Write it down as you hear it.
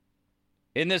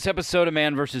In this episode of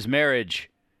Man vs. Marriage,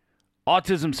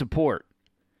 autism support,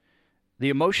 the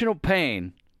emotional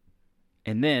pain,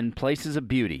 and then places of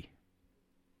beauty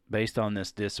based on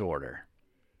this disorder.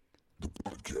 The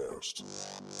podcast.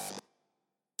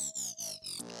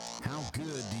 How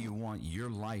good do you want your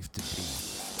life to be?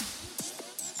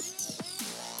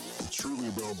 It's really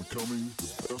about becoming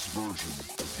the best version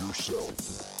of yourself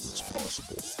that's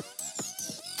possible.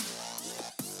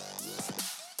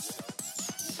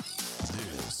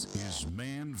 This is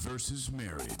Man vs.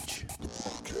 Marriage. The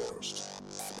podcast.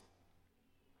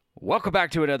 Welcome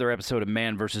back to another episode of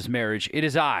Man vs. Marriage. It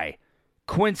is I,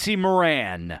 Quincy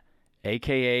Moran,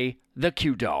 a.k.a. The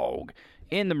Q-Dog,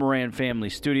 in the Moran family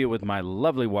studio with my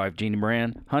lovely wife, Jeannie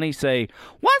Moran. Honey, say,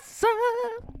 what's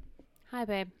up? Hi,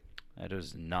 babe. That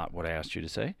is not what I asked you to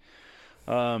say.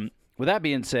 With that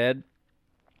being said,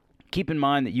 keep in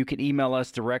mind that you can email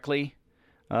us directly,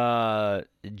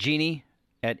 Jeannie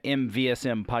at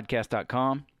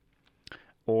mvsmpodcast.com,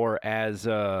 or as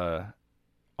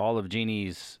all of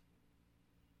Jeannie's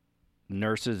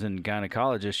nurses and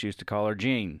gynecologists used to call her,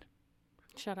 Jean.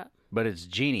 Shut up. But it's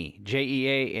Jeannie,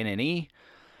 Jeanne,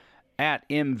 at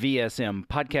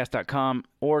mvsmpodcast.com,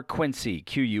 or Quincy,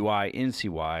 Quincy,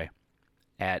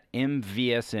 at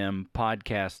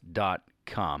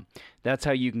mvsmpodcast.com. That's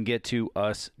how you can get to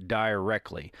us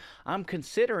directly. I'm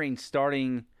considering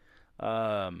starting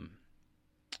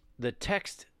the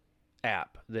text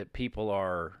app that people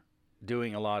are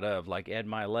doing a lot of, like Ed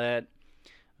Milet,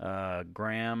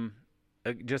 Graham,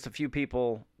 just a few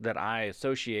people that I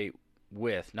associate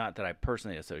with, not that I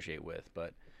personally associate with,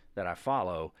 but that I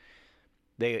follow.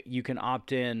 You can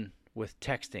opt in with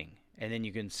texting, and then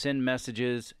you can send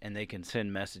messages, and they can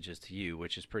send messages to you,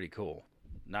 which is pretty cool.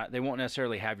 They won't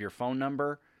necessarily have your phone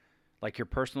number, like your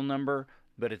personal number,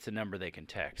 but it's a number they can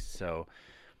text. So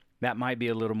that might be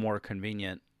a little more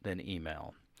convenient than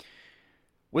email.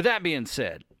 With that being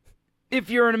said, if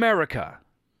you're in America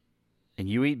and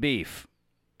you eat beef,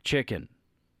 chicken,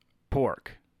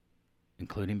 pork,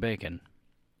 including bacon,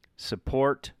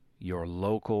 support your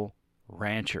local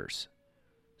ranchers.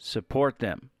 Support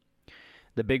them.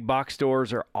 The big box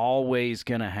stores are always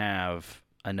going to have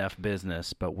enough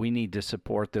business, but we need to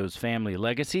support those family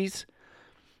legacies.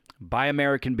 Buy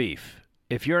American beef.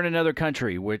 If you're in another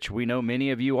country, which we know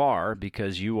many of you are,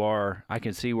 because you are, I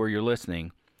can see where you're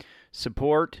listening,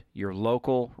 support your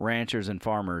local ranchers and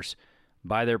farmers.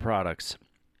 Buy their products.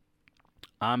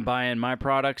 I'm buying my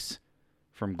products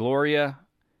from Gloria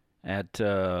at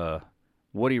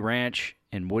Woody Ranch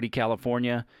in Woody,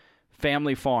 California.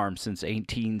 Family farm since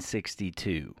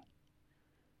 1862.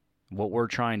 What we're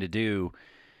trying to do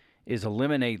is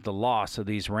eliminate the loss of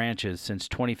these ranches since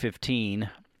 2015,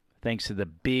 thanks to the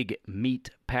big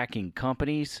meat packing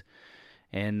companies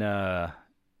and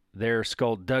their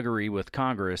skullduggery with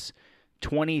Congress.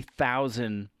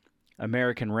 20,000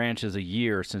 American ranches a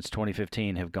year since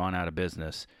 2015 have gone out of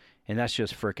business, and that's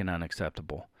just freaking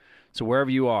unacceptable. So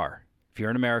wherever you are, if you're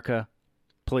in America,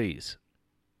 please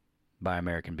buy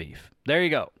American beef. There you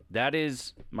go. That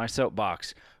is my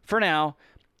soapbox. For now,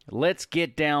 let's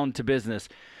get down to business.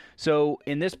 So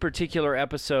in this particular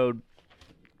episode,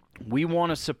 we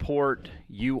want to support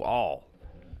you all,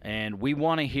 and we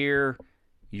want to hear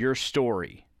your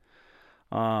story.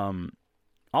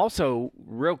 Also,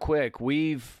 real quick,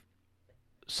 we've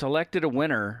selected a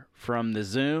winner from the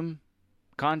Zoom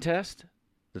contest,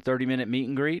 the 30-minute meet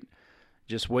and greet.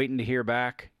 Just waiting to hear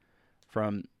back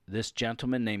from this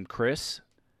gentleman named Chris.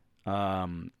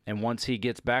 And once he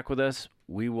gets back with us,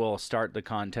 we will start the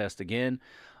contest again.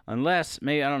 Unless,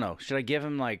 maybe, I don't know, should I give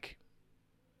him like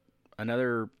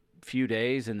another few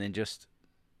days and then just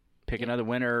pick another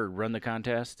winner or run the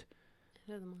contest?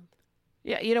 End of the month.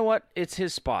 Yeah, you know what? It's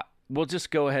his spot. We'll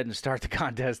just go ahead and start the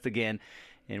contest again.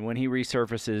 And when he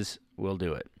resurfaces, we'll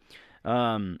do it.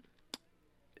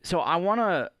 So I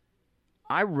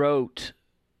wrote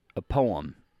a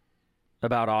poem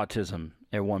about autism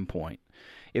at one point.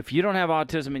 If you don't have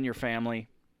autism in your family,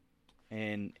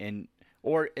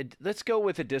 let's go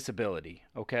with a disability,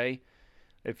 okay?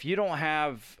 If you don't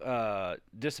have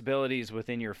disabilities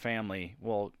within your family,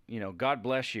 well, God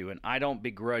bless you, and I don't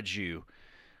begrudge you.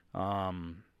 I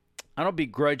don't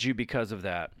begrudge you because of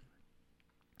that.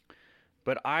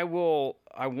 But I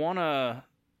want to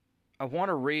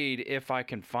read, if I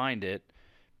can find it,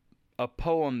 a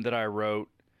poem that I wrote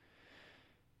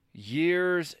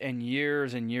years and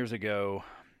years and years ago,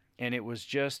 and it was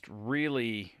just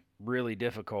really, really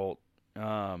difficult.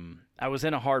 I was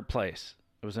in a hard place.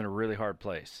 I was in a really hard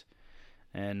place,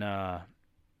 and I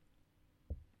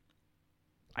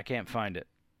can't find it.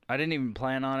 I didn't even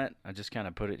plan on it. I just kind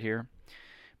of put it here.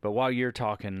 But while you're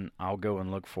talking, I'll go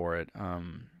and look for it.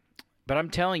 But I'm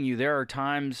telling you, there are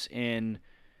times in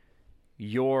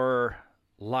your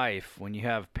life when you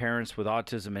have parents with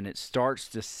autism and it starts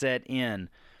to set in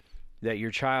that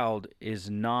your child is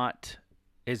not,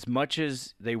 as much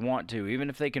as they want to, even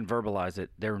if they can verbalize it,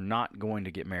 they're not going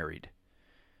to get married.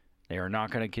 They are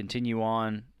not going to continue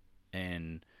on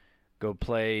and go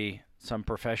play some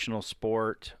professional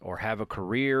sport or have a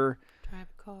career.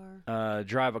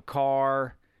 Drive a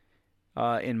car.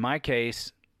 In my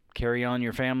case, carry on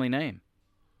your family name.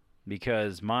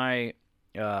 Because my,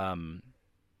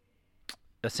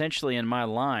 essentially in my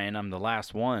line, I'm the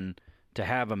last one to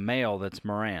have a male that's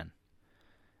Moran.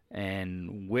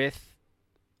 And with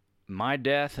my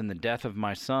death and the death of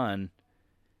my son,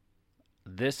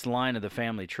 this line of the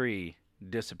family tree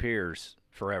disappears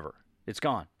forever. It's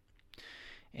gone.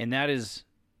 And that is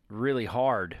really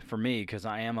hard for me because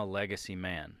I am a legacy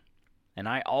man. And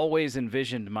I always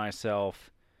envisioned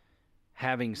myself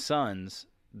having sons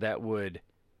that would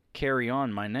carry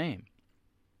on my name.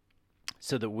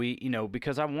 So that we,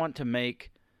 because I want to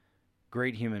make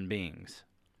great human beings.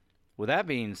 With that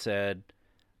being said,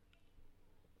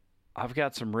 I've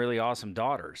got some really awesome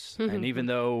daughters. And even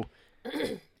though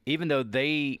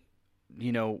they,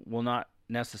 will not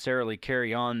necessarily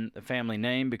carry on the family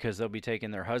name because they'll be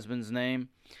taking their husband's name,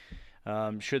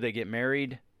 should they get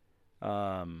married,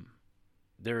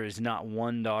 there is not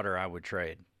one daughter I would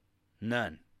trade.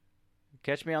 None.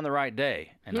 Catch me on the right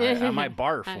day, and I might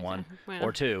barf one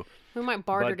or two. We might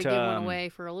barter to give one away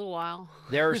for a little while.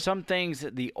 There are some things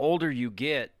that the older you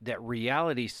get, that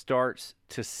reality starts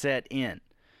to set in.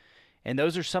 And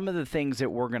those are some of the things that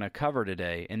we're going to cover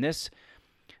today. And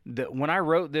when I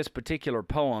wrote this particular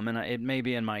poem, and it may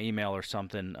be in my email or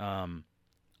something,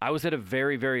 I was at a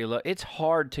very, very low. It's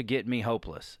hard to get me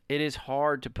hopeless. It is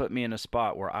hard to put me in a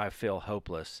spot where I feel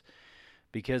hopeless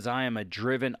because I am a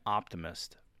driven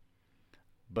optimist.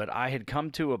 But I had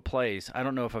come to a place, I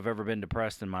don't know if I've ever been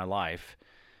depressed in my life,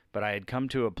 but I had come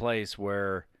to a place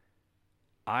where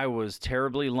I was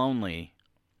terribly lonely,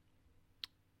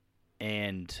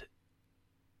 and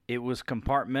it was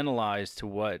compartmentalized to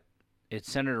what it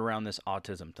centered around this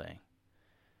autism thing.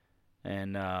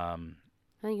 And I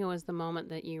think it was the moment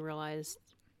that you realized,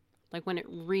 like when it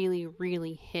really,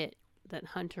 really hit, that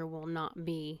Hunter will not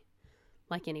be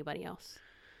like anybody else.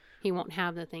 He won't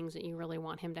have the things that you really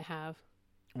want him to have.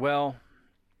 Well,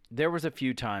 there was a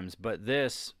few times, but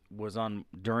this was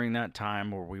during that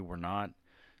time where we were not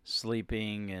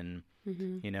sleeping, and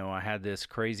I had this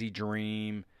crazy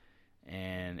dream,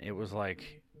 and it was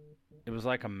like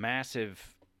a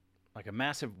massive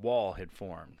wall had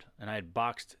formed, and I had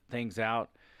boxed things out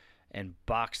and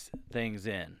boxed things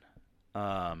in.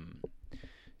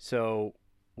 So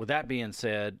with that being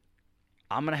said,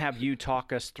 I'm going to have you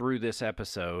talk us through this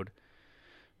episode.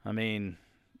 I mean,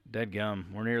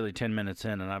 dadgum, we're nearly 10 minutes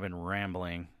in, and I've been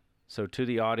rambling. So to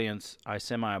the audience, I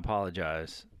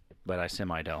semi-apologize, but I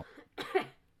semi-don't.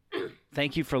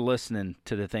 Thank you for listening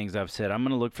to the things I've said. I'm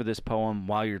going to look for this poem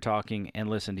while you're talking and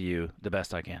listen to you the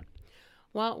best I can.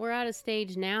 Well, we're at a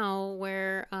stage now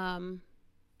where,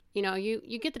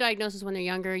 you get the diagnosis when they're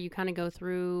younger. You kind of go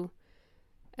through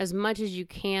as much as you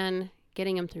can,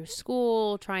 getting them through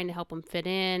school, trying to help them fit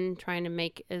in, trying to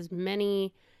make as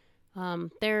many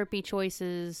therapy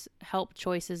choices, help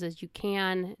choices as you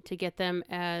can to get them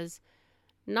as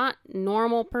not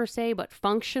normal per se, but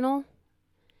functional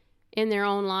in their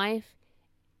own life.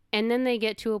 And then they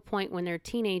get to a point when they're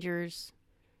teenagers.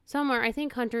 Somewhere, I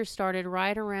think Hunter started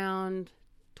right around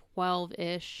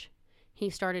 12-ish. He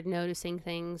started noticing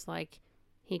things like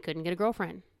he couldn't get a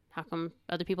girlfriend. How come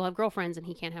other people have girlfriends and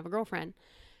he can't have a girlfriend?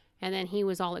 And then he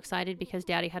was all excited because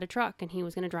Daddy had a truck and he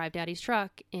was going to drive Daddy's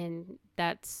truck. And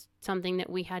that's something that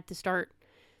we had to start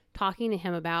talking to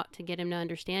him about to get him to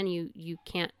understand you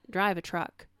can't drive a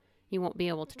truck. You won't be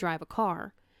able to drive a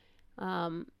car.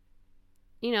 And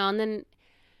then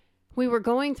we were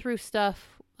going through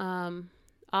stuff.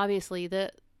 Obviously,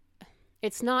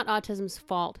 it's not autism's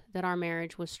fault that our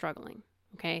marriage was struggling.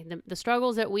 Okay. The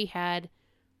struggles that we had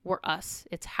were us.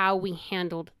 It's how we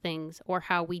handled things or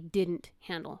how we didn't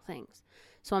handle things.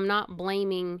 So I'm not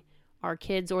blaming our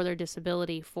kids or their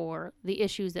disability for the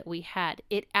issues that we had.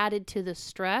 It added to the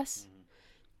stress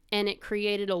and it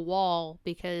created a wall,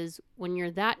 because when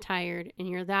you're that tired and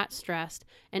you're that stressed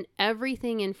and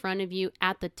everything in front of you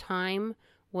at the time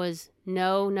was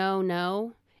no, no,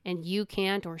 no, and you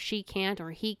can't, or she can't,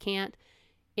 or he can't,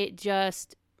 it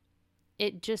just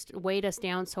weighed us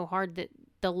down so hard that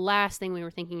the last thing we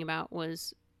were thinking about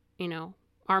was,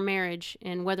 our marriage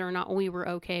and whether or not we were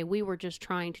okay. We were just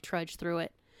trying to trudge through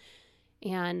it.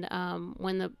 And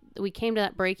when we came to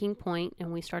that breaking point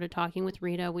and we started talking with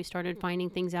Rita, we started finding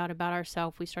things out about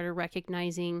ourselves. We started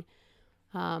recognizing,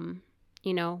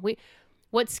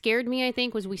 what scared me, I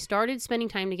think, was we started spending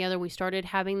time together. We started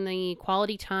having the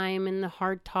quality time and the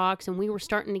hard talks, and we were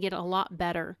starting to get a lot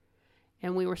better.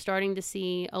 And we were starting to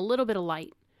see a little bit of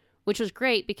light, which was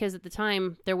great because at the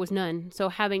time there was none. So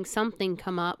having something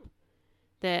come up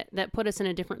that put us in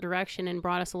a different direction and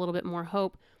brought us a little bit more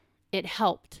hope, it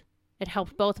helped. It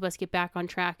helped both of us get back on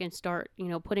track and start,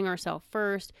 putting ourselves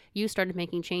first. You started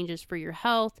making changes for your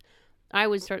health. I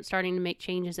would starting to make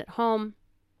changes at home.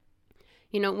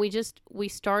 We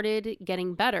started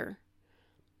getting better.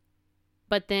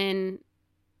 But then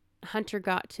Hunter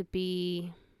got to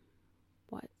be,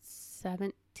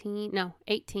 17? No,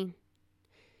 18.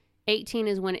 18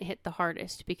 is when it hit the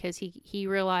hardest because he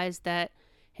realized that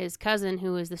his cousin,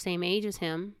 who is the same age as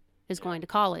him, is going to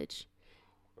college.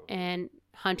 And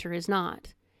Hunter is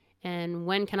not. And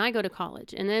when can I go to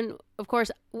college? And then, of course,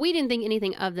 we didn't think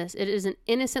anything of this. It is an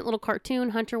innocent little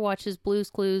cartoon. Hunter watches Blue's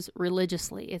Clues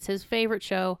religiously. It's his favorite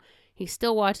show. He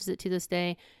still watches it to this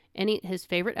day. And his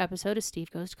favorite episode is Steve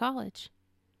Goes to College.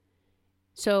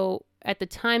 So at the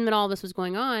time that all this was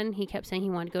going on, he kept saying he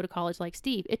wanted to go to college like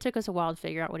Steve. It took us a while to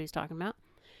figure out what he was talking about.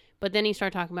 But then he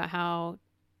started talking about how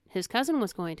his cousin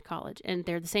was going to college and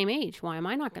they're the same age. Why am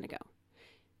I not going to go?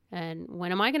 And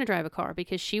when am I going to drive a car?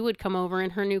 Because she would come over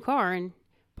in her new car and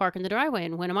park in the driveway.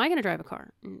 And when am I going to drive a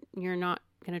car? And you're not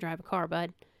going to drive a car,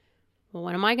 bud. Well,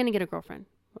 when am I going to get a girlfriend?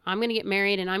 I'm going to get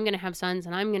married and I'm going to have sons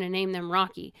and I'm going to name them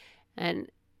Rocky. And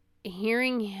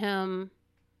hearing him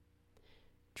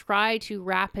try to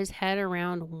wrap his head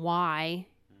around why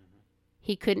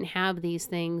he couldn't have these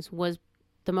things was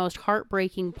the most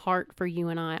heartbreaking part for you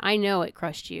and I. I know it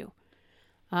crushed you.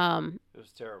 It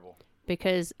was terrible.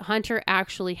 Because Hunter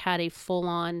actually had a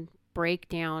full-on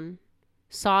breakdown,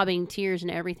 sobbing, tears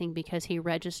and everything because he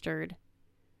registered,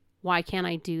 why can't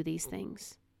I do these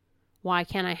things? Why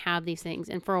can't I have these things?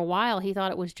 And for a while, he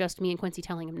thought it was just me and Quincy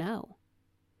telling him no.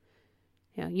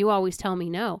 You always tell me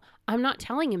no. I'm not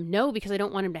telling him no because I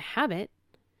don't want him to have it.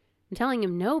 I'm telling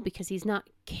him no because he's not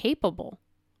capable.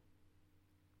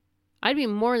 I'd be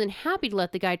more than happy to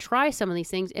let the guy try some of these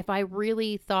things if I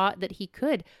really thought that he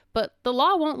could. But the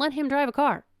law won't let him drive a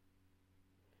car.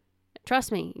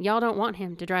 Trust me, y'all don't want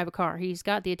him to drive a car. He's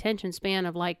got the attention span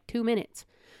of like 2 minutes.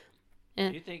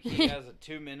 You think he has a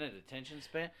 2-minute attention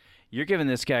span? You're giving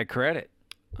this guy credit.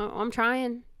 Oh, I'm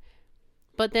trying.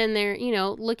 But then they're,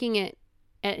 looking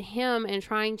at him and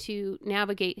trying to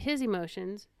navigate his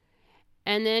emotions.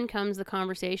 And then comes the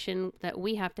conversation that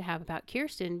we have to have about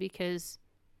Kirsten because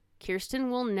Kirsten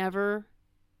will never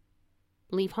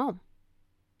leave home.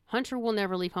 Hunter will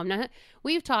never leave home. Now,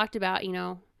 we've talked about,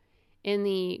 in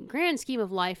the grand scheme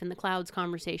of life in the clouds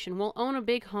conversation, we'll own a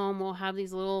big home. We'll have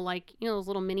these little, those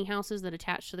little mini houses that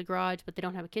attach to the garage, but they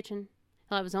don't have a kitchen.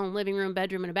 He'll have his own living room,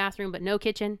 bedroom, and a bathroom, but no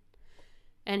kitchen.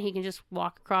 And he can just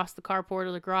walk across the carport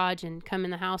or the garage and come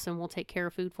in the house and we'll take care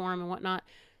of food for him and whatnot.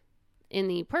 In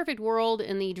the perfect world,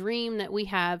 in the dream that we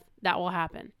have, that will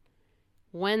happen.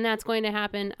 When that's going to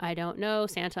happen, I don't know.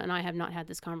 Santa and I have not had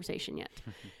this conversation yet.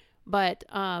 But,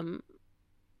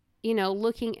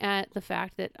 looking at the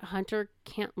fact that Hunter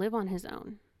can't live on his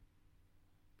own.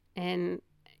 And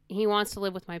he wants to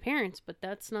live with my parents, but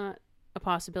that's not a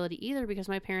possibility either because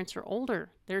my parents are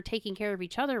older. They're taking care of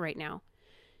each other right now.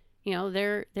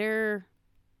 They're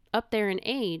up there in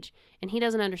age, and he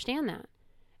doesn't understand that.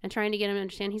 And trying to get him to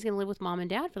understand he's going to live with mom and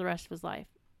dad for the rest of his life.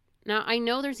 Now, I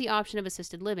know there's the option of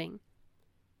assisted living,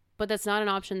 but that's not an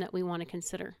option that we want to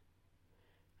consider.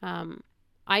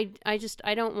 I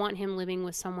don't want him living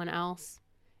with someone else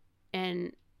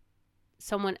and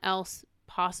someone else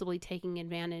possibly taking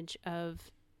advantage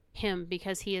of him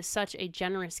because he is such a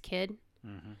generous kid.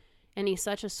 Mm-hmm. And he's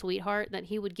such a sweetheart that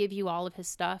he would give you all of his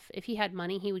stuff. If he had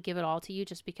money, he would give it all to you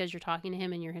just because you're talking to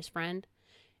him and you're his friend.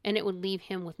 And it would leave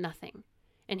him with nothing.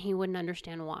 And he wouldn't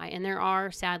understand why. And there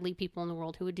are, sadly, people in the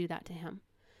world who would do that to him.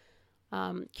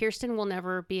 Kirsten will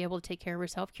never be able to take care of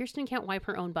herself. Kirsten can't wipe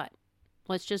her own butt.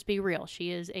 Let's just be real.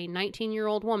 She is a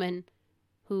 19-year-old woman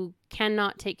who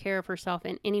cannot take care of herself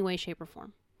in any way, shape, or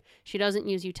form. She doesn't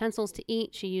use utensils to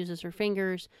eat. She uses her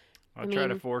fingers. I try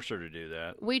to force her to do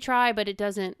that. We try, but it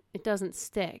doesn't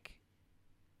stick.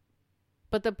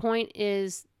 But the point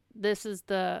is, this is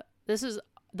the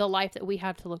life that we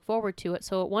have to look forward to it.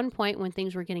 So at one point when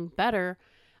things were getting better,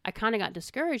 I kind of got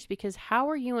discouraged because how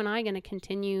are you and I going to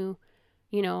continue,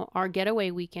 our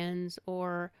getaway weekends,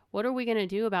 or what are we going to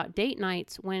do about date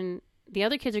nights when the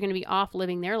other kids are going to be off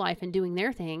living their life and doing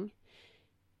their thing?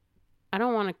 I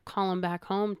don't want to call them back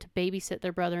home to babysit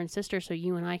their brother and sister so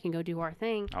you and I can go do our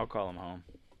thing. I'll call them home.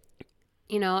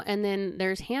 You know, and then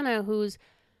there's Hannah, who's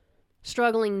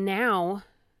struggling now.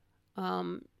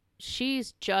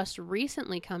 She's just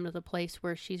recently come to the place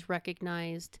where she's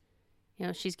recognized, you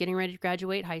know, she's getting ready to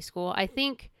graduate high school. I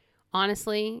think,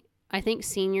 honestly,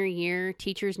 senior year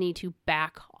teachers need to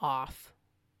back off.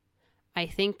 I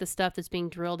think the stuff that's being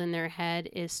drilled in their head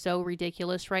is so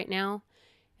ridiculous right now.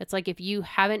 It's like, if you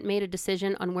haven't made a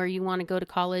decision on where you want to go to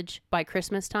college by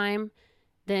Christmas time,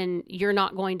 then you're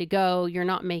not going to go. You're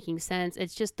not making sense.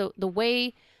 It's just the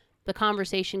way the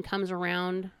conversation comes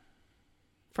around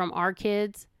from our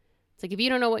kids. It's like, if you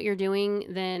don't know what you're doing,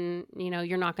 then, you know,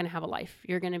 you're not going to have a life.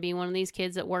 You're going to be one of these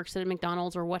kids that works at a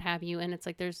McDonald's or what have you. And it's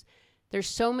like, there's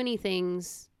so many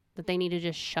things that they need to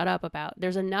just shut up about.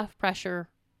 There's enough pressure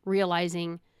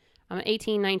realizing I'm an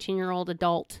 18, 19-year-old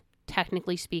adult,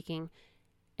 technically speaking.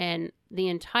 And the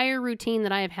entire routine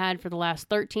that I have had for the last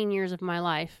 13 years of my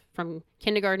life, from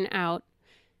kindergarten out,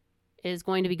 is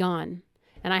going to be gone.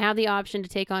 And I have the option to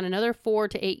take on another 4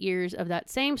 to 8 years of that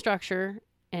same structure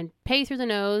and pay through the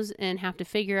nose and have to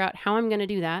figure out how I'm going to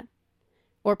do that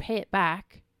or pay it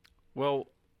back. Well,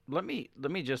 let me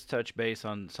just touch base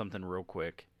on something real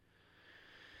quick.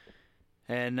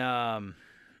 And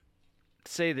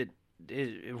say that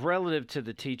relative to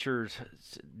the teachers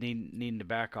needing to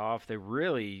back off, they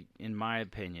really, in my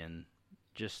opinion,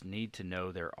 just need to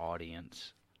know their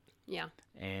audience. Yeah.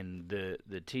 And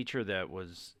the teacher that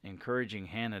was encouraging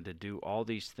Hannah to do all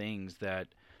these things that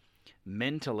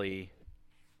mentally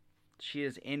she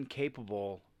is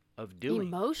incapable of doing.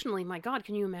 Emotionally, my God,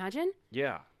 can you imagine?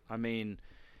 Yeah. I mean,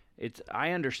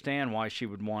 I understand why she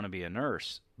would want to be a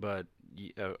nurse, but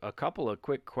a couple of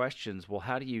quick questions. Well,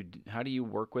 how do you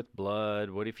work with blood?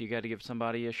 What if you got to give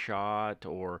somebody a shot?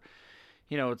 Or,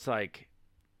 you know, it's like,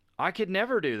 I could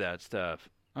never do that stuff.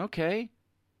 Okay.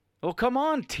 Well, come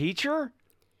on, teacher.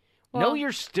 Well, know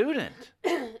your student.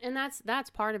 And that's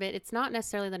part of it. It's not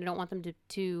necessarily that I don't want them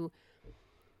to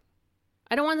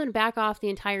I don't want them to back off the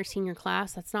entire senior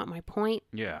class. That's not my point.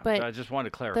 Yeah, but I just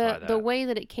wanted to clarify that. The way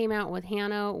that it came out with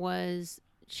Hannah was,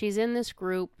 she's in this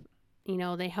group, you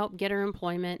know, they help get her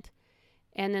employment,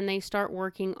 and then they start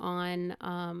working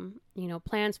on, you know,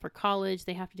 plans for college.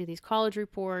 They have to do these college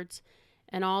reports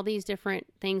and all these different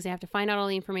things. They have to find out all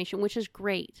the information, which is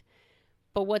great.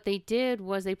 But what they did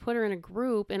was they put her in a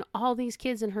group, and all these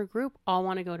kids in her group all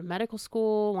want to go to medical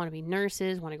school, want to be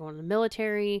nurses, want to go into the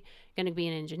military, going to be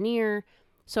an engineer.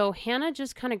 So Hannah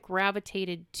just kind of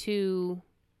gravitated to,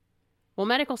 well,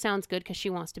 medical sounds good because she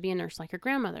wants to be a nurse like her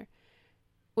grandmother,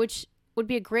 which would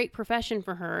be a great profession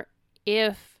for her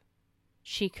if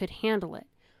she could handle it.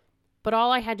 But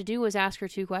all I had to do was ask her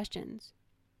 2 questions.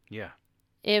 Yeah.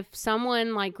 If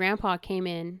someone like Grandpa came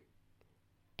in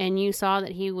and you saw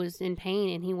that he was in pain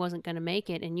and he wasn't going to make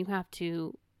it and you have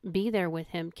to be there with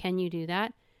him, can you do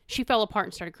that? She fell apart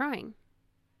and started crying.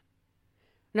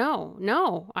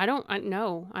 No, I don't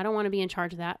want to be in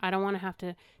charge of that. I don't want to have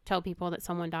to tell people that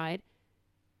someone died.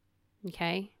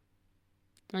 Okay.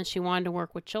 And she wanted to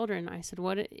work with children. I said,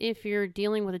 what if you're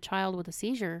dealing with a child with a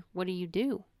seizure? What do you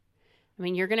do? I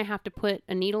mean, you're going to have to put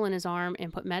a needle in his arm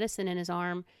and put medicine in his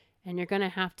arm, and you're going to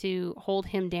have to hold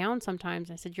him down sometimes.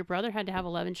 I said, your brother had to have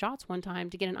 11 shots one time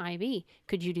to get an IV.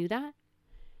 Could you do that?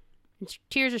 And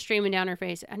tears are streaming down her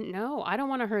face. And no, I don't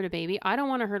want to hurt a baby. I don't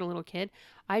want to hurt a little kid.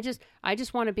 I just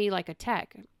want to be like a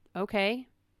tech. Okay.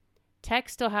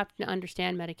 Techs still have to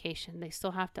understand medication. They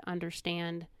still have to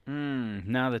understand.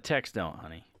 Now the techs don't,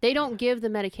 honey. They don't give the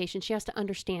medication. She has to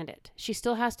understand it. She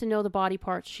still has to know the body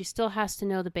parts. She still has to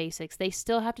know the basics. They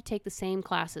still have to take the same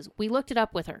classes. We looked it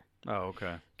up with her. Oh,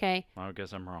 okay. Okay. I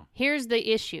guess I'm wrong. Here's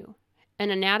the issue. An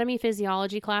anatomy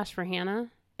physiology class for Hannah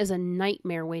is a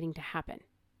nightmare waiting to happen.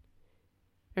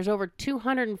 There's over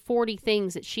 240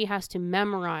 things that she has to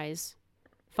memorize.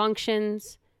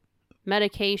 Functions,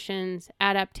 medications,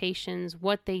 adaptations,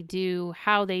 what they do,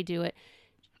 how they do it.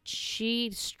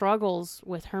 She struggles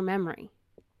with her memory.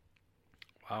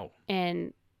 Wow.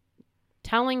 And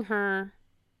telling her,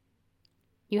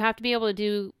 you have to be able to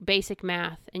do basic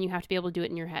math and you have to be able to do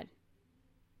it in your head.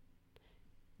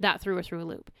 That threw her through a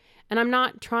loop. And I'm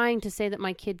not trying to say that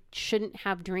my kid shouldn't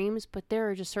have dreams, but there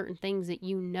are just certain things that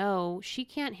she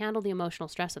can't handle the emotional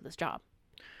stress of this job.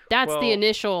 That's the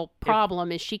initial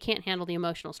problem, is she can't handle the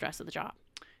emotional stress of the job.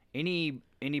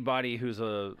 Anybody who's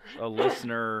a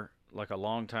listener, like a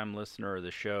longtime listener of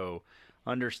the show,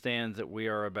 understands that we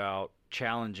are about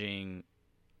challenging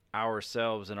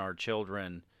ourselves and our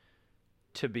children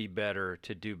to be better,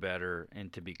 to do better,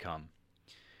 and to become.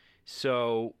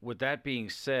 So with that being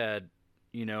said,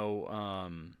 you know,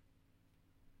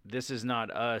 this is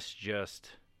not us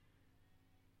just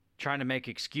trying to make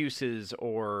excuses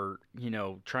or,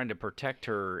 trying to protect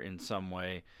her in some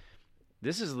way.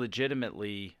 This is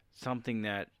legitimately something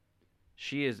that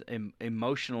she is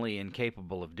emotionally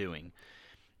incapable of doing.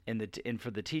 And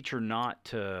for the teacher not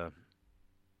to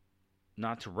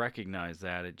recognize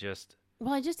that, it just...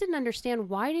 Well, I just didn't understand,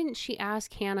 why didn't she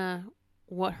ask Hannah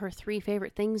what her 3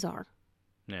 favorite things are?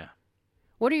 Yeah.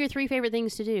 What are your 3 favorite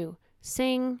things to do?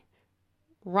 Sing,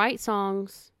 write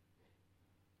songs,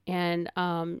 and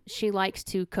she likes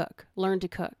to cook, learn to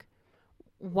cook.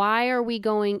 Why are we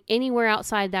going anywhere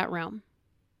outside that realm?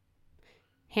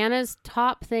 Hannah's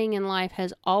top thing in life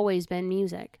has always been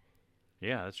music.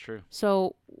 Yeah, that's true.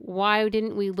 So why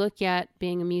didn't we look at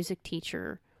being a music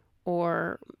teacher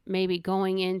or maybe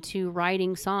going into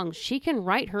writing songs? She can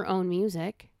write her own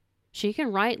music. She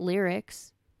can write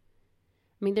lyrics.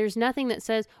 I mean, there's nothing that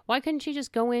says, why couldn't she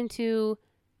just go into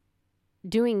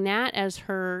doing that as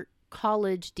her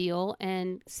college deal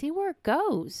and see where it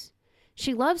goes?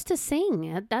 She loves to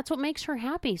sing. That's what makes her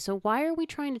happy. So why are we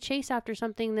trying to chase after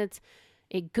something that's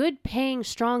a good paying,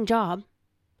 strong job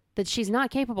that she's not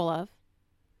capable of,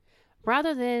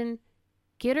 rather than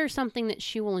get her something that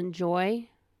she will enjoy?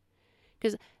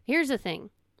 Because here's the thing.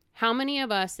 How many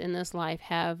of us in this life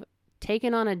have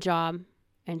taken on a job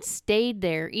and stayed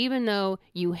there even though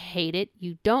you hate it,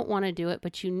 you don't want to do it,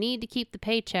 but you need to keep the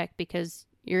paycheck because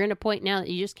you're in a point now that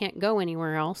you just can't go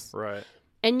anywhere else. Right.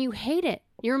 And you hate it.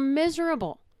 You're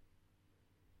miserable.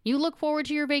 You look forward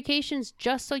to your vacations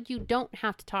just so you don't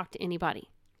have to talk to anybody.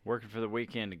 Working for the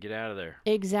weekend to get out of there.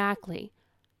 Exactly.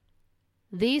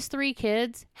 These 3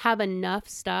 kids have enough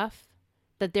stuff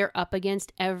that they're up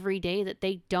against every day that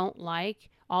they don't like.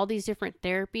 All these different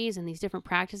therapies and these different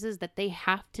practices that they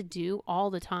have to do all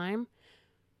the time.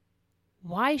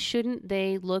 Why shouldn't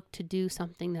they look to do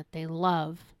something that they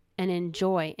love and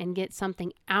enjoy and get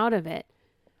something out of it?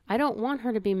 I don't want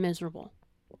her to be miserable.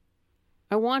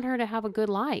 I want her to have a good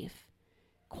life.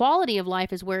 Quality of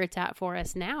life is where it's at for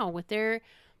us now. With their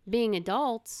being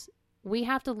adults, we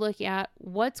have to look at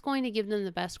what's going to give them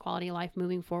the best quality of life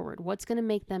moving forward. What's going to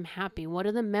make them happy? What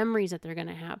are the memories that they're going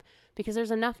to have? Because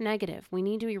there's enough negative. We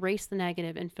need to erase the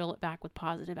negative and fill it back with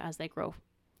positive as they grow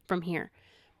from here.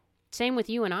 Same with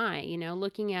you and I,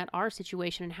 looking at our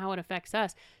situation and how it affects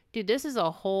us. Dude, this is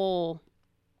a whole...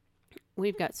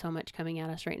 We've got so much coming at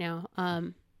us right now.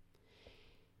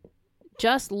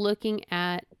 Just looking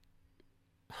at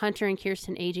Hunter and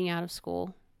Kirsten aging out of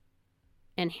school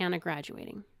and Hannah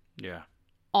graduating. Yeah.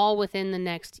 All within the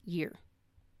next year.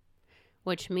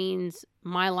 Which means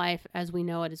my life as we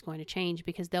know it is going to change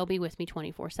because they'll be with me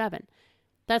 24/7.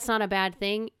 That's not a bad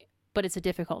thing, but it's a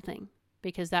difficult thing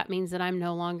because that means that I'm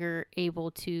no longer able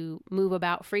to move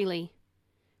about freely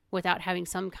without having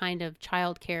some kind of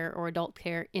child care or adult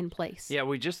care in place. Yeah,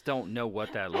 we just don't know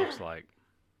what that looks like.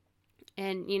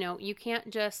 And, you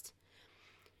can't just,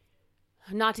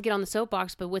 not to get on the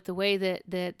soapbox, but with the way that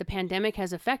the pandemic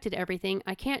has affected everything,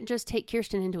 I can't just take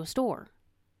Kirsten into a store.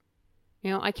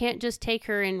 I can't just take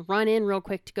her and run in real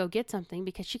quick to go get something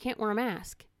because she can't wear a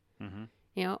mask. Mm-hmm.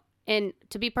 And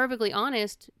to be perfectly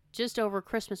honest, just over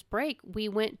Christmas break, we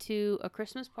went to a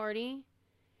Christmas party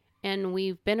and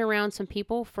we've been around some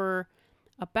people for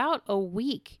about a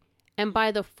week. And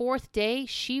by the 4th day,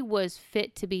 she was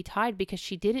fit to be tied because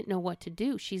she didn't know what to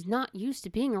do. She's not used to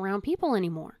being around people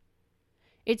anymore.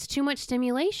 It's too much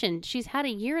stimulation. She's had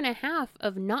 1.5 years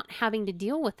of not having to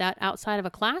deal with that outside of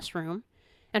a classroom.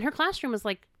 And her classroom is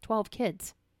like 12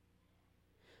 kids.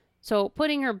 So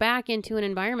putting her back into an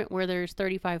environment where there's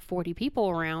 35, 40 people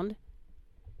around,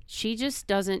 she just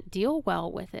doesn't deal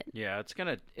well with it. Yeah,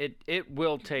 it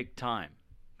will take time.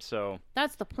 So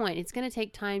that's the point. It's going to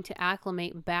take time to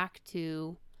acclimate back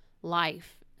to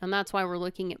life. And that's why we're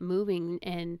looking at moving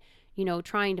and,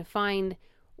 trying to find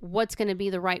what's going to be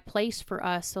the right place for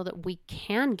us so that we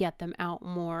can get them out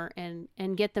more and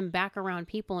get them back around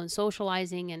people and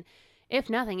socializing. And if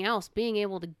nothing else, being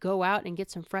able to go out and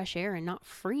get some fresh air and not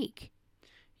freak.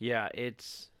 Yeah,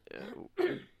 it's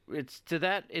at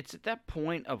that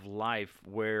point of life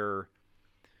where,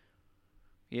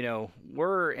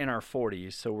 we're in our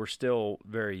 40s, so we're still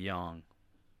very young,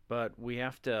 but we're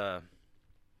having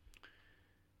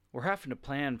to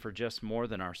plan for just more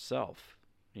than ourselves,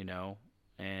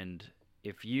 and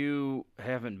if you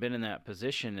haven't been in that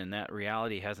position and that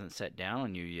reality hasn't set down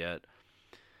on you yet,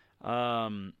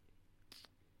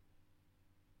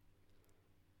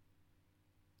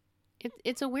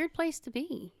 it's a weird place to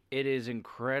be. It is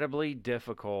incredibly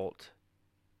difficult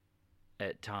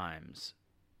at times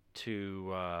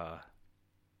to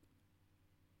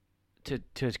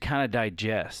kind of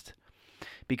digest.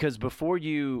 Because when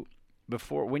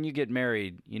you get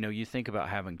married, you think about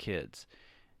having kids.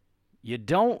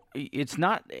 It's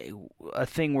not a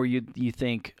thing where you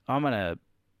think I want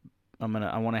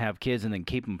to have kids and then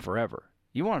keep them forever.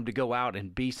 You want them to go out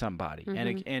and be somebody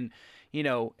and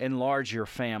enlarge your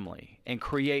family and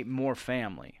create more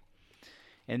family.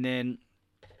 And then,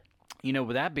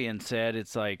 with that being said,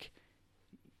 it's like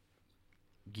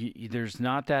there's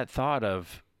not that thought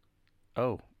of,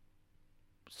 oh,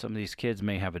 some of these kids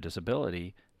may have a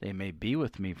disability. They may be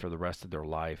with me for the rest of their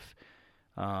life.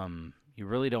 You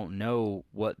really don't know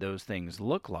what those things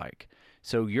look like.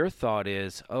 So your thought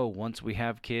is, oh, once we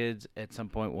have kids, at some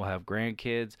point we'll have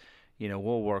grandkids.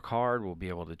 We'll work hard. We'll be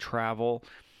able to travel.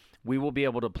 We will be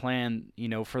able to plan,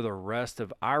 for the rest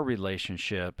of our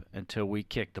relationship until we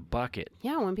kick the bucket.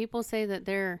 Yeah, when people say that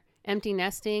they're empty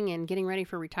nesting and getting ready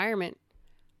for retirement,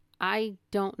 I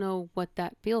don't know what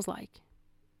that feels like.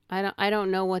 I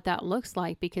don't know what that looks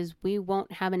like because we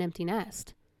won't have an empty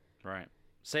nest. Right.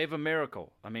 Save a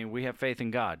miracle. I mean, we have faith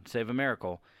in God. Save a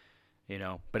miracle,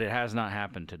 but it has not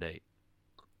happened to date.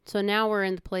 So now we're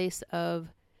in the place of,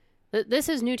 this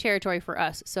is new territory for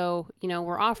us. So,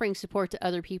 we're offering support to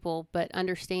other people, but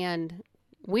understand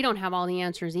we don't have all the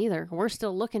answers either. We're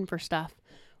still looking for stuff.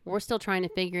 We're still trying to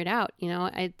figure it out.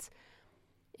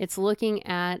 It's looking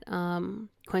at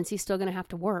Quincy's still going to have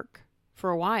to work for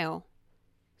a while.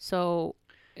 So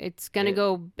it's going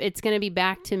to be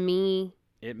back to me.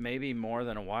 It may be more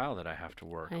than a while that I have to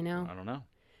work. I know. I don't know.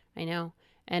 I know.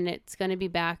 And it's going to be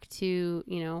back to,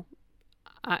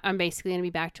 I'm basically going to be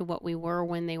back to what we were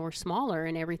when they were smaller,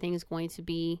 and everything is going to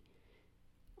be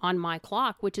on my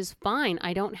clock, which is fine.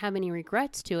 I don't have any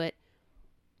regrets to it.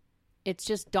 It's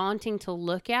just daunting to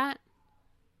look at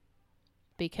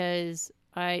because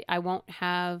I won't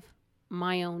have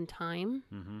my own time.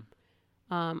 Mm-hmm.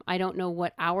 I don't know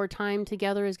what our time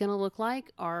together is going to look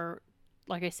like.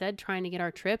 Like I said, trying to get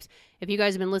our trips. If you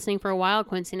guys have been listening for a while,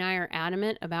 Quincy and I are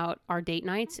adamant about our date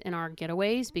nights and our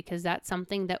getaways because that's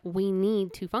something that we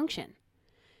need to function.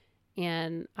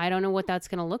 And I don't know what that's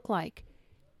going to look like.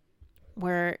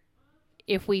 Where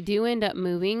if we do end up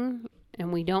moving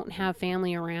and we don't have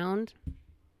family around,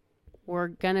 we're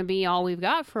going to be all we've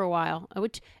got for a while,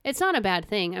 which it's not a bad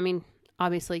thing. I mean,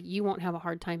 obviously you won't have a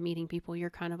hard time meeting people. You're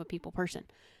kind of a people person.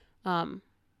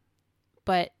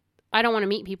 But I don't want to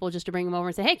meet people just to bring them over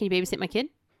and say, hey, can you babysit my kid?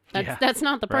 That's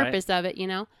not the purpose of it,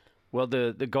 Well,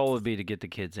 the goal would be to get the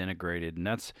kids integrated, and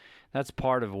that's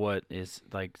part of what is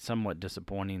like somewhat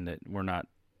disappointing that we're not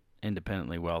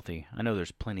independently wealthy. I know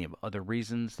there's plenty of other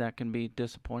reasons that can be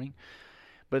disappointing,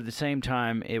 but at the same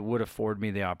time, it would afford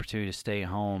me the opportunity to stay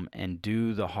home and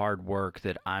do the hard work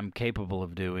that I'm capable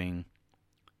of doing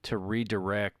to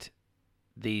redirect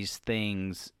these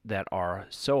things that are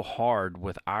so hard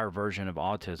with our version of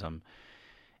autism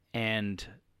and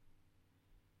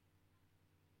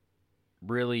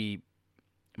really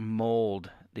mold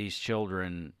these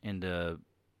children into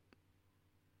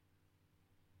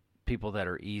people that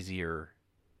are easier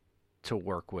to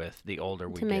work with the older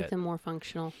we get. To make them more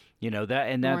functional.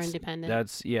 That's more independent.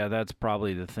 That's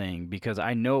probably the thing, because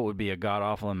I know it would be a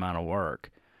god-awful amount of work.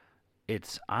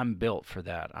 I'm built for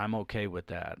that. I'm okay with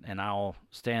that. And I'll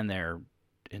stand there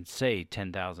and say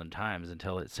 10,000 times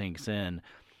until it sinks in,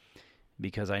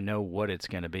 because I know what it's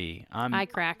going to be. I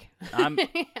crack. I'm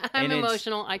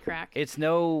emotional. I crack.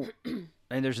 And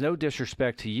there's no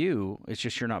disrespect to you. It's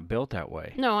just you're not built that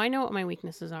way. No, I know what my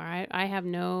weaknesses are. I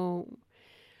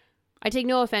take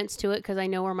no offense to it because I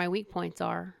know where my weak points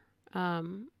are.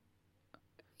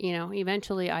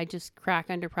 Eventually I just crack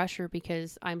under pressure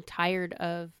because I'm tired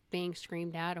of being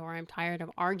screamed at, or I'm tired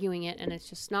of arguing it, and it's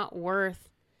just not worth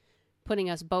putting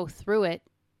us both through it.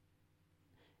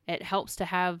 It helps to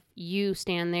have you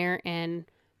stand there and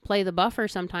play the buffer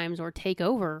sometimes, or take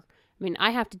over. I mean,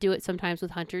 I have to do it sometimes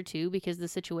with Hunter too, because the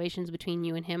situations between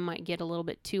you and him might get a little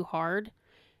bit too hard,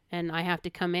 and I have to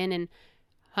come in, and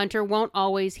Hunter won't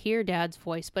always hear Dad's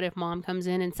voice, but if Mom comes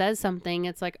in and says something,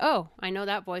 it's like, oh, I know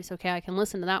that voice. Okay, I can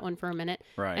listen to that one for a minute.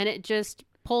 Right. And it just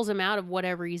pulls him out of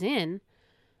whatever he's in.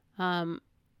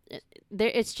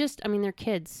 It's just, they're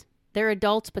kids. They're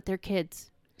adults, but they're kids.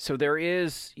 So there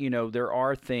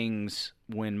are things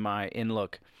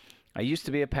look, I used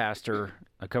to be a pastor.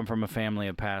 I come from a family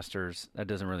of pastors. That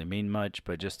doesn't really mean much,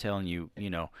 but just telling you,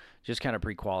 just kind of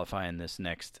pre-qualifying this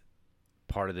next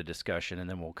part of the discussion, and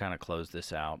then we'll kind of close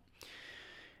this out.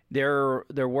 There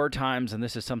were times, and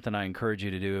this is something I encourage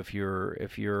you to do if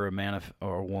you're a man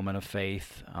or a woman of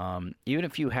faith, even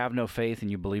if you have no faith and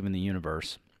you believe in the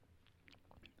universe.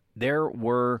 There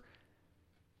were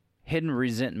hidden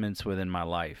resentments within my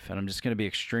life, and I'm just going to be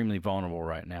extremely vulnerable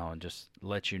right now and just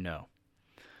let you know.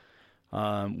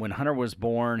 When Hunter was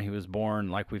born, he was born,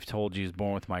 like we've told you, he was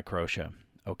born with microtia.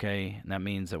 Okay? And that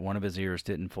means that one of his ears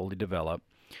didn't fully develop,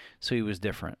 so he was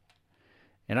different.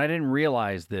 And I didn't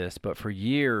realize this, but for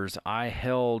years I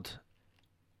held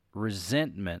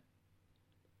resentment,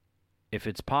 if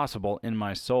it's possible, in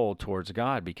my soul towards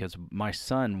God because my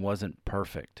son wasn't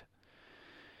perfect.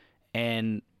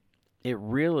 And it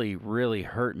really, really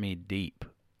hurt me deep.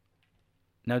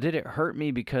 Now, did it hurt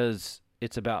me because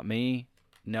it's about me?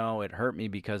 No, it hurt me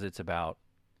because it's about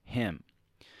him.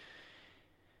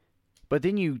 But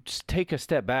then you take a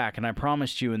step back, and I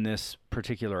promised you in this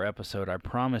particular episode, I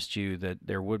promised you that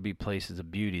there would be places of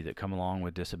beauty that come along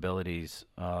with disabilities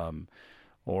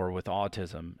or with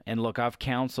autism. And look, I've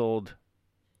counseled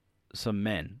some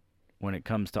men when it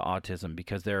comes to autism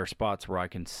because there are spots where I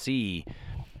can see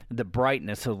the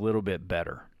brightness a little bit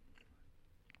better.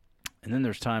 And then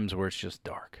there's times where it's just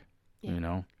dark, you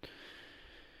know.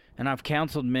 And I've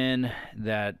counseled men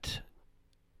that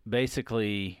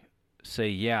basically say,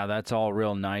 yeah, that's all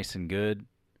real nice and good,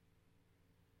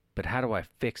 but how do I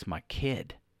fix my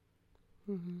kid?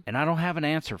 Mm-hmm. And I don't have an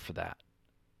answer for that.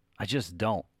 I just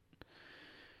don't.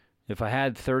 If I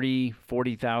had $30,000,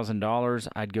 $40,000,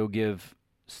 I'd go give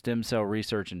stem cell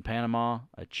research in Panama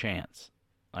a chance.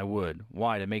 I would.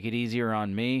 Why? To make it easier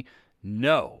on me?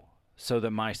 No. So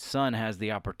that my son has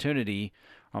the opportunity,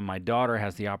 or my daughter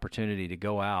has the opportunity to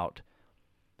go out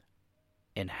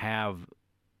and have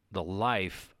the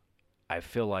life I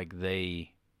feel like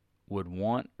they would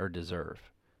want or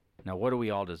deserve. Now, what do we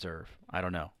all deserve? I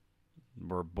don't know.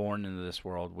 We're born into this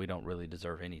world. We don't really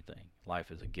deserve anything.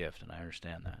 Life is a gift, and I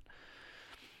understand that.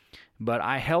 But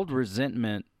I held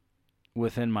resentment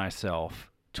within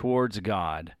myself towards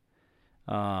God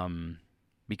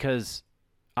because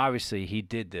obviously he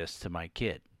did this to my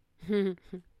kid.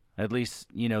 At least,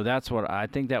 you know, that's what I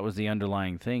think that was the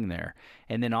underlying thing there.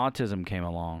 And then autism came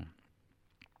along,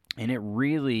 and it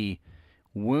really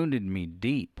wounded me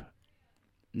deep.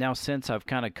 Now, since I've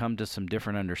kind of come to some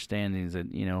different understandings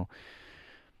that, you know,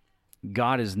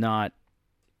 God is not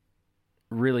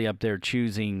really up there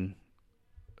choosing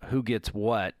who gets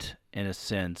what, in a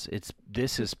sense.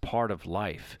 This is part of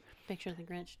life. Picture of the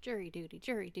Grinch, jury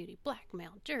duty,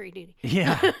 blackmail, jury duty.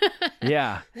 Yeah,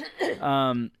 yeah.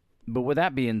 But with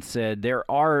that being said,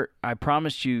 I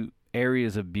promised you,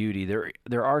 areas of beauty.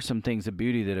 There are some things of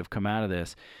beauty that have come out of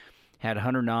this. Had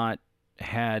Hunter not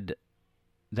had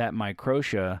that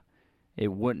microtia, it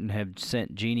wouldn't have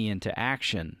sent Jeannie into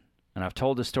action. And I've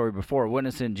told this story before. It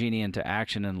wouldn't have sent Jeannie into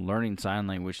action and learning sign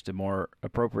language to more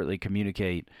appropriately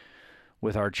communicate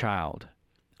with our child.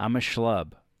 I'm a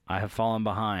schlub. I have fallen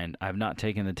behind. I have not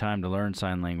taken the time to learn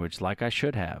sign language like I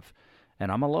should have.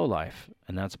 And I'm a lowlife.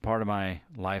 And that's a part of my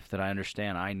life that I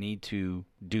understand I need to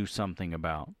do something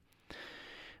about.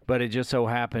 But it just so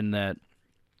happened that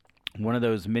one of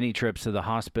those mini trips to the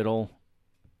hospital,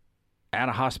 at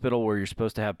a hospital where you're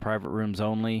supposed to have private rooms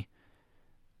only,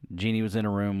 Jeannie was in a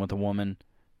room with a woman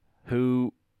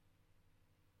who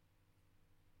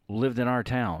lived in our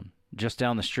town, just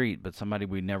down the street, but somebody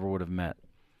we never would have met.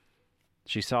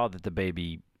 She saw that the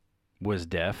baby was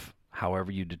deaf,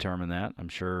 however you determine that. I'm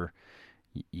sure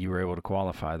you were able to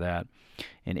qualify that,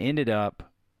 and ended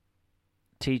up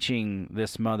teaching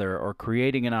this mother, or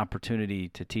creating an opportunity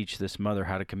to teach this mother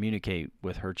how to communicate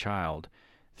with her child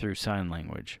through sign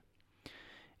language.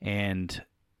 And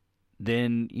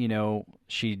then, you know,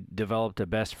 she developed a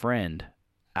best friend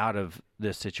out of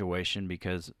this situation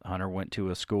because Hunter went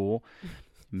to a school,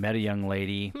 met a young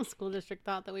lady. The school district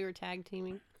thought that we were tag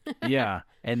teaming. Yeah,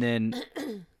 and then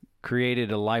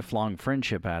created a lifelong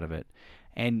friendship out of it.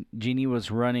 And Jeannie was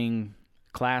running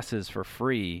classes for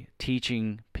free,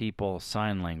 teaching people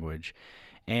sign language.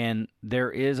 And there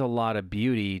is a lot of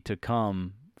beauty to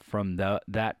come from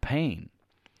that pain.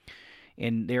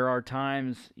 And there are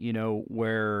times, you know,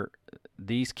 where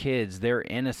these kids, their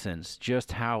innocence,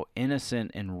 just how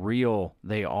innocent and real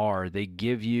they are, they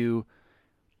give you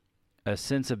a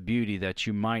sense of beauty that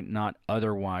you might not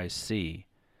otherwise see.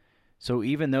 So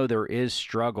even though there is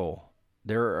struggle,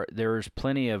 there's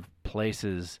plenty of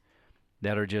places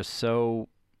that are just so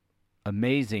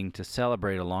amazing to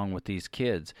celebrate along with these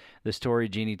kids. The story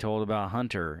Jeannie told about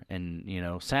Hunter and, you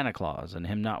know, Santa Claus and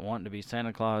him not wanting to be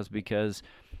Santa Claus because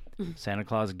Santa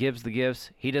Claus gives the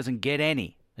gifts. He doesn't get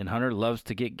any, and Hunter loves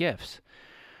to get gifts.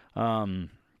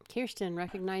 Kirsten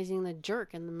recognizing the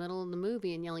jerk in the middle of the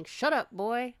movie and yelling, "Shut up,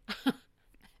 boy!"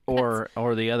 or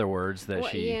the other words that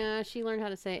she learned how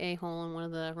to say a-hole in one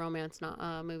of the romance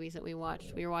movies that we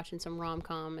watched. We were watching some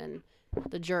rom-com, and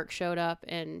the jerk showed up,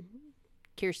 and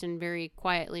Kirsten very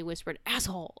quietly whispered,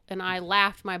 "Asshole!" And I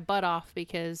laughed my butt off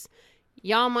because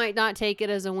Y'all might not take it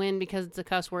as a win because it's a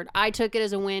cuss word. I took it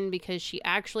as a win because she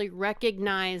actually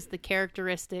recognized the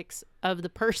characteristics of the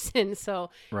person. So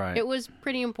Right. it was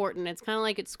pretty important. It's kind of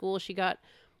like at school. She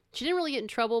didn't really get in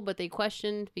trouble, but they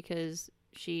questioned because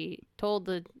she told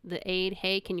the aide,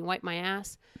 hey, can you wipe my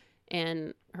ass?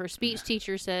 And her speech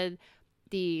teacher said,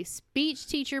 the speech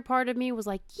teacher part of me was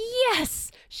like,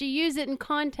 yes, she used it in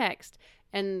context.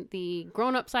 And the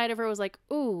grown-up side of her was like,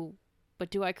 ooh, but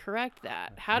do I correct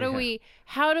that? How do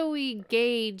we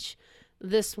gauge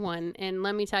this one? And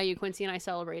let me tell you, Quincy and I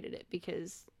celebrated it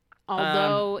because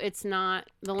although it's not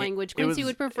the language Quincy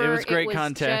would prefer, It was great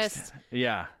context. just,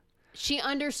 yeah. she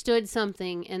understood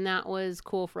something, and that was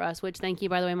cool for us, which thank you,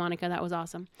 by the way, Monica. That was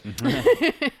awesome.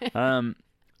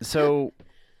 So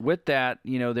with that,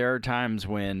 there are times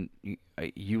when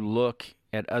you look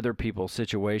at other people's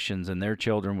situations and their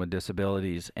children with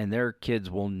disabilities, and their kids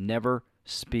will never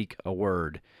speak a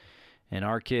word. And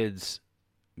our kids,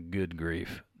 good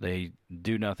grief, they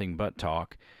do nothing but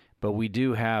talk. But we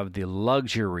do have the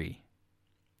luxury.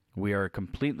 We are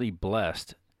completely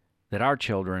blessed that our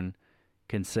children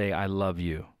can say, I love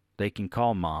you. They can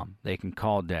call mom. They can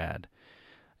call dad.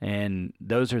 And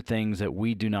those are things that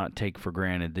we do not take for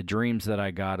granted. The dreams that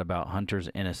I got about Hunter's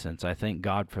innocence, I thank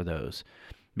God for those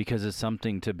because it's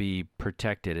something to be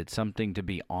protected. It's something to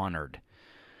be honored.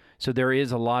 So there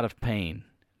is a lot of pain.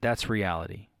 That's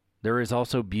reality. There is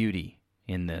also beauty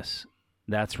in this.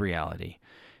 That's reality.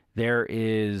 There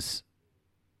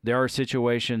are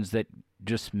situations that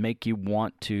just make you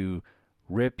want to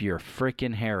rip your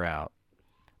frickin' hair out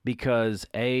because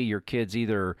your kid's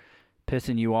either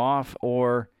pissing you off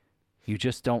or you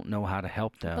just don't know how to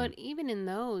help them. But even in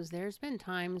those, there's been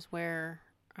times where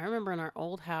I remember in our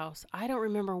old house, I don't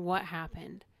remember what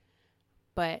happened,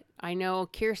 but I know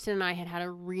Kirsten and I had a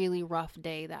really rough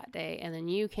day that day. And then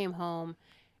you came home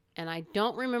and I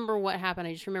don't remember what happened.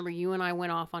 I just remember you and I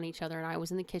went off on each other and I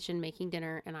was in the kitchen making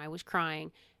dinner and I was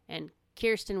crying and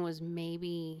Kirsten was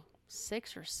maybe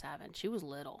 6 or 7. She was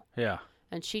little. Yeah.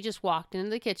 And she just walked into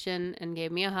the kitchen and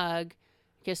gave me a hug,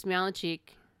 kissed me on the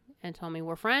cheek, and told me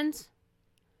we're friends.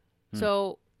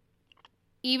 So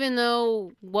even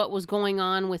though what was going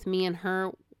on with me and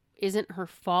her isn't her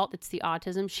fault, it's the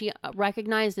autism, she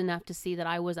recognized enough to see that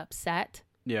I was upset.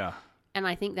 Yeah. And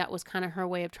I think that was kind of her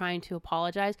way of trying to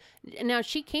apologize. Now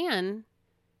she can,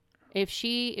 if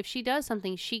she does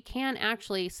something, she can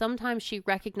actually, sometimes she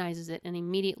recognizes it and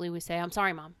immediately we say, I'm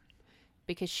sorry, Mom.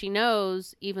 Because she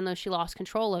knows, even though she lost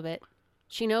control of it,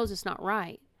 she knows it's not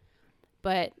right.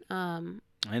 But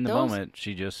in the moment,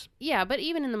 she just... Yeah, but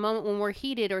even in the moment when we're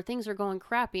heated or things are going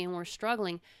crappy and we're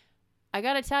struggling, I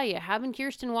got to tell you, having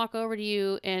Kirsten walk over to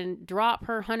you and drop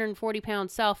her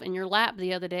 140-pound self in your lap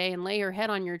the other day and lay her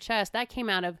head on your chest, that came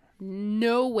out of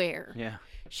nowhere. Yeah.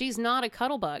 She's not a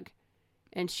cuddle bug.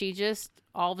 And she just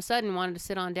all of a sudden wanted to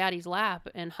sit on Daddy's lap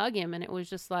and hug him. And it was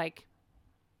just like,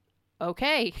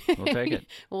 okay. We'll take it.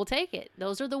 We'll take it.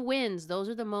 Those are the wins. Those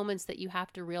are the moments that you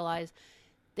have to realize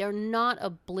they're not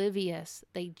oblivious.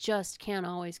 They just can't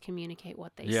always communicate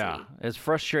what they see. As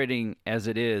frustrating as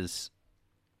it is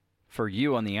for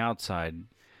you on the outside,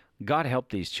 God help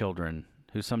these children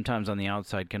who sometimes on the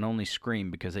outside can only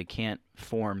scream because they can't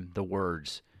form the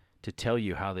words to tell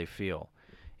you how they feel.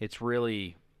 It's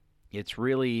really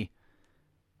a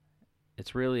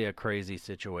crazy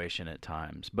situation at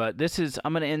times. But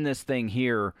I'm going to end this thing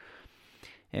here.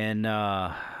 And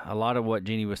a lot of what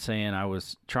Jeannie was saying, I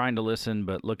was trying to listen,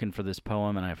 but looking for this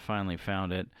poem, and I finally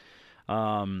found it.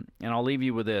 And I'll leave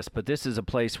you with this, but this is a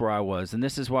place where I was, and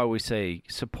this is why we say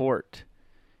support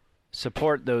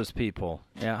those people.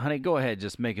 Yeah, honey, go ahead,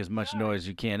 just make as much noise as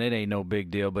you can. It ain't no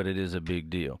big deal, but it is a big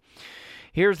deal.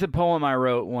 Here's the poem I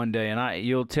wrote one day, and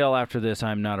you'll tell after this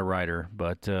I'm not a writer,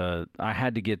 but I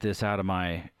had to get this out of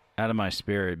my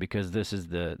spirit because this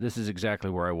is exactly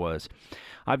where I was.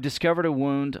 I've discovered a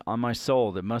wound on my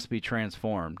soul that must be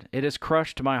transformed. It has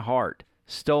crushed my heart,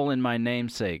 stolen my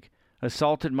namesake,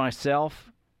 assaulted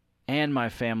myself and my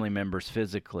family members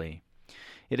physically.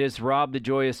 It has robbed the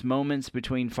joyous moments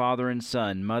between father and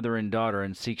son, mother and daughter,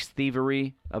 and seeks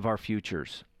thievery of our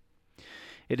futures.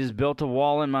 It has built a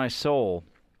wall in my soul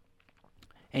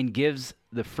and gives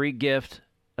the free gift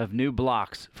of new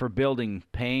blocks for building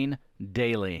pain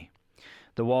daily.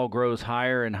 The wall grows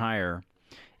higher and higher.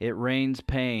 It rains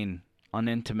pain on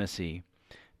intimacy,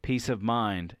 peace of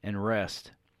mind, and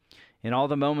rest. In all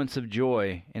the moments of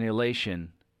joy and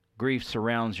elation, grief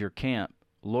surrounds your camp,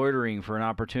 loitering for an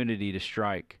opportunity to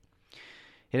strike.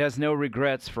 It has no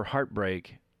regrets for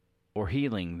heartbreak or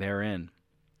healing therein.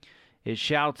 It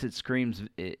shouts, it screams,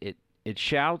 it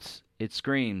shouts, it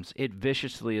screams, it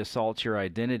viciously assaults your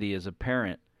identity as a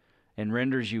parent, and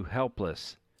renders you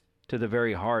helpless to the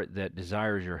very heart that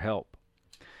desires your help.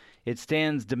 It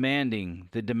stands demanding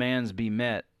the demands be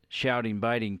met, shouting,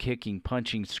 biting, kicking,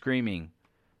 punching, screaming.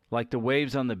 Like the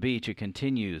waves on the beach, it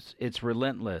continues its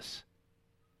relentless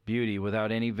beauty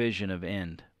without any vision of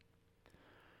end.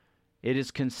 It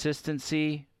is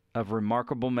consistency of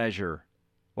remarkable measure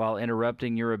while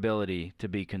interrupting your ability to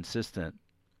be consistent.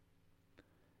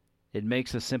 It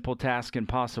makes a simple task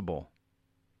impossible.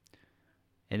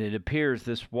 And it appears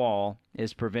this wall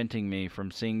is preventing me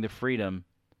from seeing the freedom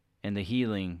and the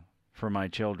healing for my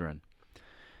children.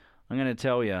 I'm going to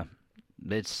tell you,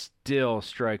 it still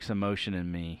strikes emotion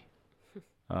in me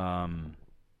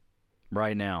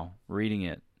right now, reading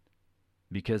it,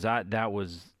 because that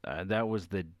was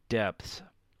the depths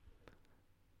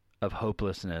of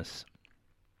hopelessness.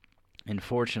 And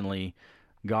fortunately,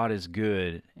 God is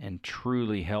good and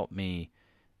truly helped me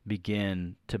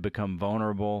begin to become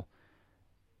vulnerable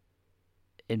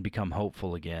and become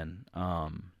hopeful again.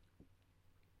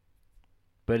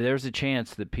 But there's a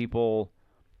chance that people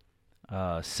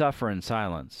suffer in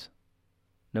silence,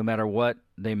 no matter what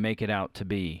they make it out to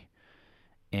be.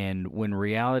 And when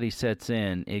reality sets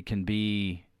in, it can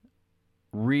be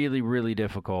really, really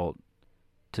difficult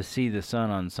to see the sun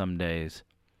on some days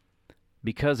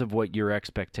because of what your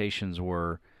expectations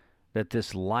were that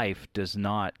this life does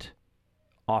not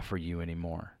offer you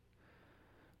anymore.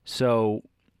 So,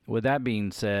 with that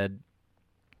being said,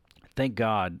 thank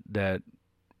God that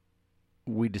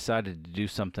we decided to do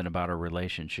something about our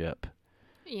relationship.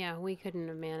 Yeah, we couldn't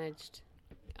have managed.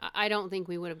 I don't think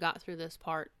we would have got through this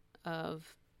part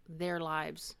of their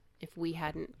lives if we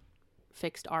hadn't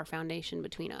fixed our foundation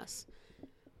between us.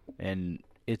 And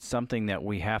it's something that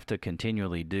we have to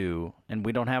continually do. And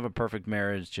we don't have a perfect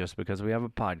marriage just because we have a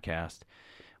podcast.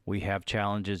 We have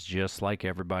challenges just like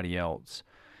everybody else.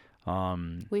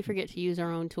 We forget to use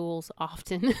our own tools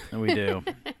often. We do.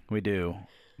 We do.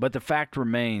 But the fact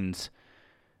remains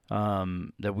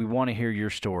that we want to hear your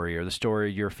story or the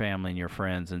story of your family and your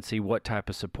friends and see what type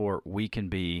of support we can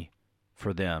be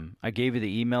for them. I gave you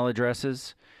the email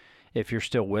addresses. If you're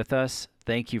still with us,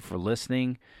 thank you for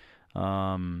listening.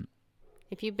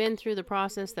 If you've been through the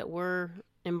process that we're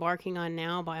embarking on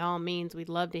now, by all means, we'd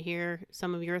love to hear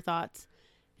some of your thoughts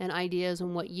and ideas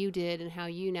on what you did and how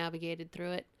you navigated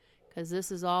through it, because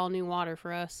this is all new water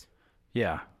for us.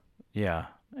 Yeah.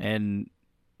 And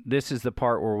this is the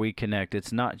part where we connect.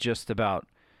 It's not just about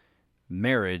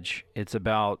marriage. It's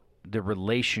about the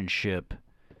relationship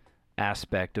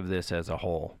aspect of this as a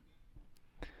whole.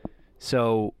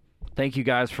 So thank you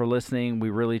guys for listening. We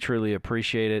really, truly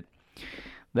appreciate it.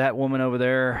 That woman over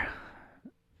there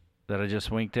that I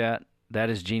just winked at, that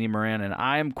is Jeannie Moran, and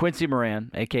I am Quincy Moran,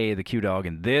 a.k.a. the Q-Dog,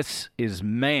 and this is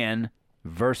Man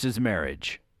versus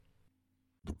Marriage.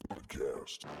 The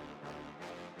podcast.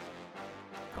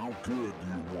 How good do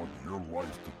you want your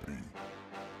life to be?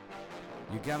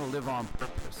 You gotta live on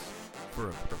purpose, for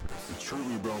a purpose. It's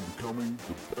truly about becoming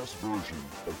the best version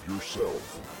of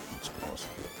yourself that's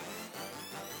possible.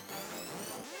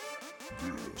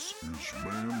 This is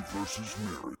Man vs.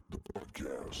 Marriage, the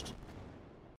podcast.